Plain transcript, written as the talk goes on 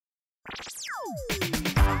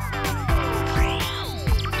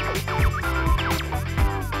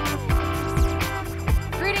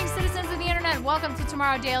Greetings, citizens of the internet. Welcome to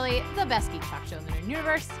Tomorrow Daily, the best geek talk show in the known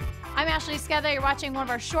universe. I'm Ashley Scather. You're watching one of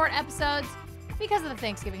our short episodes. Because of the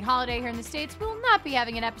Thanksgiving holiday here in the States, we will not be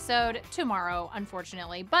having an episode tomorrow,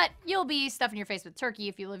 unfortunately. But you'll be stuffing your face with turkey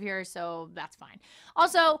if you live here, so that's fine.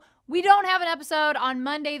 Also, we don't have an episode on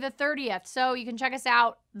Monday the 30th, so you can check us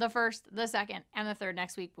out the 1st, the 2nd, and the 3rd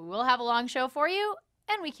next week. We will have a long show for you,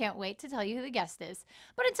 and we can't wait to tell you who the guest is.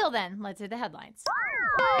 But until then, let's hit the headlines.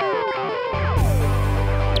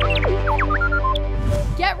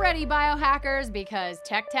 Get ready, biohackers, because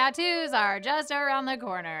tech tattoos are just around the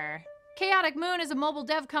corner. Chaotic Moon is a mobile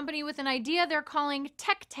dev company with an idea they're calling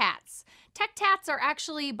Tats. Tats are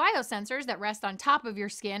actually biosensors that rest on top of your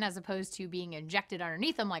skin as opposed to being injected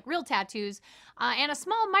underneath them like real tattoos, and a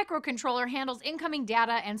small microcontroller handles incoming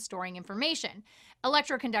data and storing information.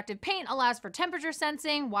 Electroconductive paint allows for temperature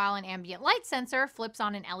sensing, while an ambient light sensor flips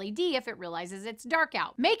on an LED if it realizes it's dark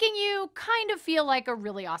out, making you kind of feel like a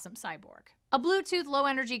really awesome cyborg. A Bluetooth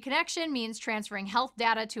low-energy connection means transferring health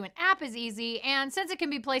data to an app is easy, and since it can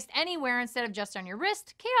be placed anywhere instead of just on your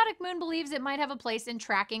wrist, Chaotic Moon believes it might have a place in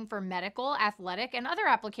tracking for medical, athletic, and other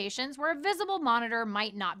applications where a visible monitor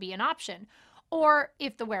might not be an option, or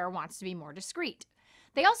if the wearer wants to be more discreet.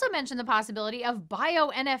 They also mention the possibility of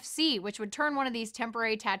bio-NFC, which would turn one of these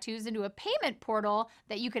temporary tattoos into a payment portal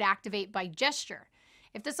that you could activate by gesture.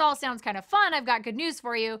 If this all sounds kind of fun, I've got good news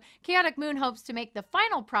for you. Chaotic Moon hopes to make the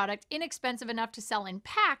final product inexpensive enough to sell in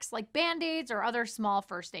packs like Band-Aids or other small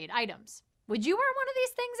first aid items. Would you wear one of these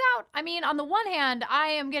things out? I mean, on the one hand, I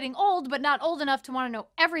am getting old, but not old enough to want to know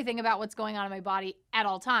everything about what's going on in my body at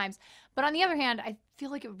all times. But on the other hand, I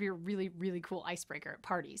feel like it would be a really, really cool icebreaker at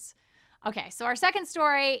parties. Okay, so our second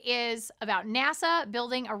story is about NASA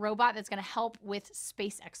building a robot that's going to help with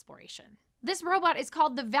space exploration. This robot is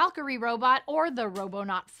called the Valkyrie robot, or the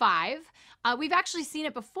Robonaut 5. We've actually seen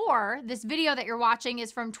it before. This video that you're watching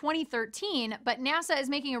is from 2013, but NASA is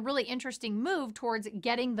making a really interesting move towards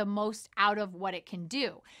getting the most out of what it can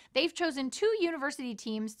do. They've chosen 2 university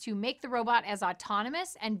teams to make the robot as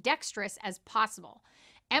autonomous and dexterous as possible.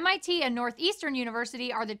 MIT and Northeastern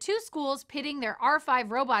University are the 2 schools pitting their R5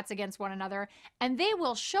 robots against one another, and they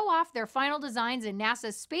will show off their final designs in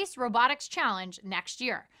NASA's Space Robotics Challenge next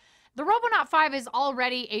year. The Robonaut 5 is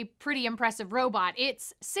already a pretty impressive robot.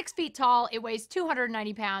 It's 6 feet tall, it weighs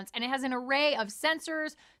 290 pounds, and it has an array of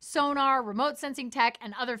sensors, sonar, remote sensing tech,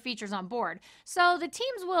 and other features on board. So the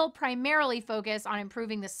teams will primarily focus on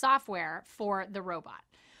improving the software for the robot.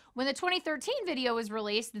 When the 2013 video was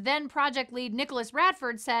released, then project lead Nicholas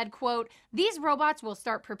Radford said, quote, "These robots will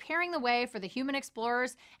start preparing the way for the human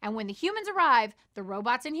explorers, and when the humans arrive, the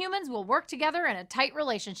robots and humans will work together in a tight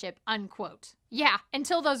relationship," unquote. Yeah,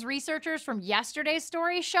 until those researchers from yesterday's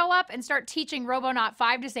story show up and start teaching Robonaut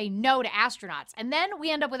 5 to say no to astronauts, and then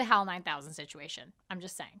we end up with a HAL 9000 situation. I'm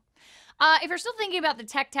just saying. If you're still thinking about the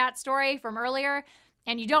Tat story from earlier,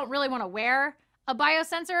 and you don't really want to wear a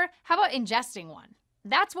biosensor, how about ingesting one?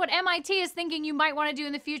 That's what MIT is thinking you might want to do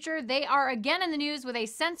in the future. They are again in the news with a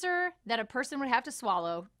sensor that a person would have to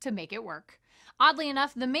swallow to make it work. Oddly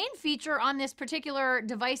enough, the main feature on this particular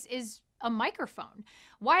device is a microphone.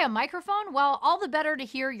 Why a microphone? Well, all the better to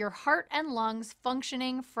hear your heart and lungs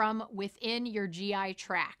functioning from within your GI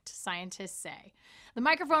tract, scientists say. The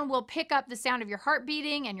microphone will pick up the sound of your heart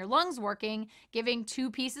beating and your lungs working, giving 2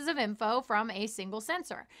 pieces of info from a single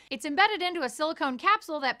sensor. It's embedded into a silicone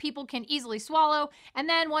capsule that people can easily swallow, and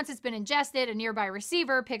then once it's been ingested, a nearby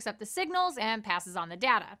receiver picks up the signals and passes on the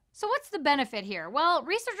data. So what's the benefit here? Well,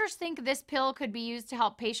 researchers think this pill could be used to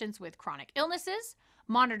help patients with chronic illnesses,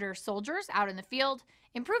 monitor soldiers out in the field,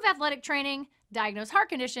 improve athletic training, diagnose heart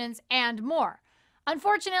conditions, and more.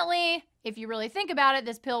 Unfortunately, if you really think about it,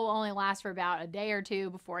 this pill will only last for about a day or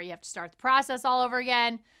 2 before you have to start the process all over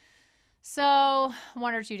again. So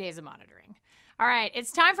 1 or 2 days of monitoring. All right,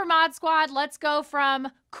 it's time for Mod Squad. Let's go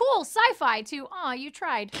from cool sci-fi to, aw, you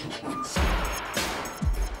tried.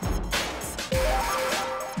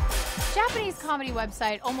 Japanese comedy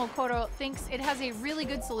website Omokoro thinks it has a really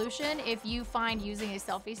good solution if you find using a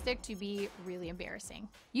selfie stick to be really embarrassing.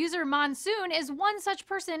 User Monsoon is one such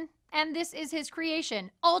person, and this is his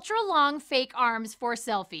creation: ultra-long fake arms for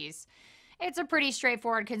selfies. It's a pretty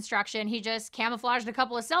straightforward construction. He just camouflaged a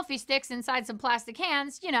couple of selfie sticks inside some plastic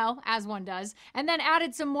hands, you know, as one does, and then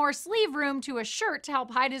added some more sleeve room to a shirt to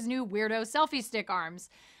help hide his new weirdo selfie stick arms.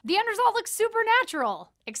 The end result looks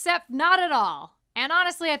supernatural, except not at all. And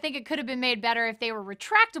honestly, I think it could have been made better if they were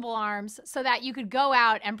retractable arms so that you could go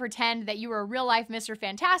out and pretend that you were a real-life Mr.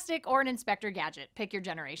 Fantastic or an Inspector Gadget. Pick your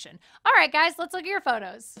generation. All right, guys, let's look at your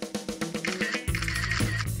photos.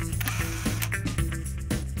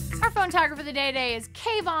 Our photographer for the day today is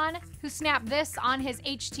Kayvon, who snapped this on his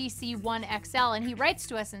HTC One XL, and he writes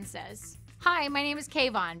to us and says, "Hi, my name is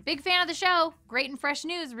Kayvon. Big fan of the show. Great and fresh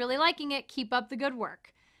news. Really liking it. Keep up the good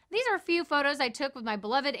work. These are a few photos I took with my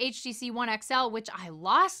beloved HTC One XL, which I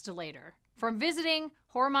lost later, from visiting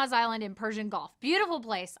Hormuz Island in Persian Gulf. Beautiful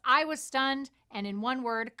place. I was stunned, and in one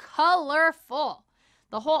word, colorful.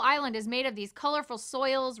 The whole island is made of these colorful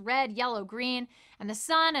soils, red, yellow, green, and the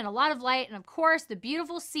sun and a lot of light, and of course the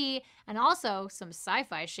beautiful sea, and also some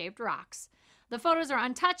sci-fi shaped rocks. The photos are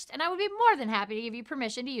untouched, and I would be more than happy to give you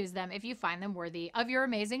permission to use them if you find them worthy of your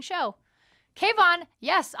amazing show." Kayvon,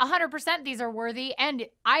 yes, 100% these are worthy, and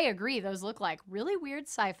I agree, those look like really weird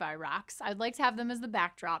sci-fi rocks. I'd like to have them as the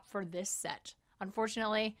backdrop for this set.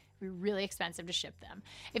 Unfortunately, it'd be really expensive to ship them.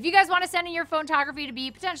 If you guys want to send in your photography to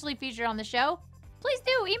be potentially featured on the show, please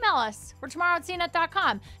do email us. We're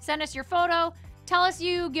tomorrow@cnet.com. Send us your photo. Tell us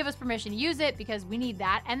you give us permission to use it because we need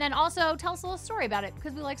that. And then also tell us a little story about it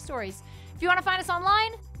because we like stories. If you want to find us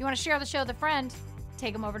online, you want to share the show with a friend,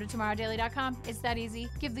 take them over to tomorrowdaily.com. It's that easy.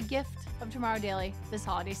 Give the gift of Tomorrow Daily this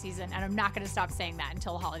holiday season. And I'm not going to stop saying that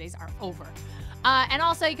until the holidays are over. And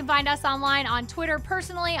also, you can find us online on Twitter.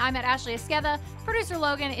 Personally, I'm at Ashley Esqueda. Producer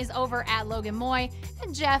Logan is over at Logan Moy.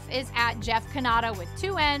 And Jeff is at Jeff Kanata with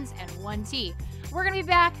 2 N's and 1 T. We're going to be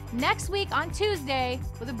back next week on Tuesday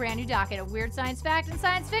with a brand new docket of weird science fact and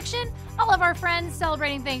science fiction. All of our friends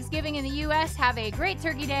celebrating Thanksgiving in the U.S. have a great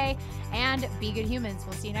Turkey Day and be good humans.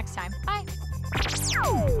 We'll see you next time. Bye.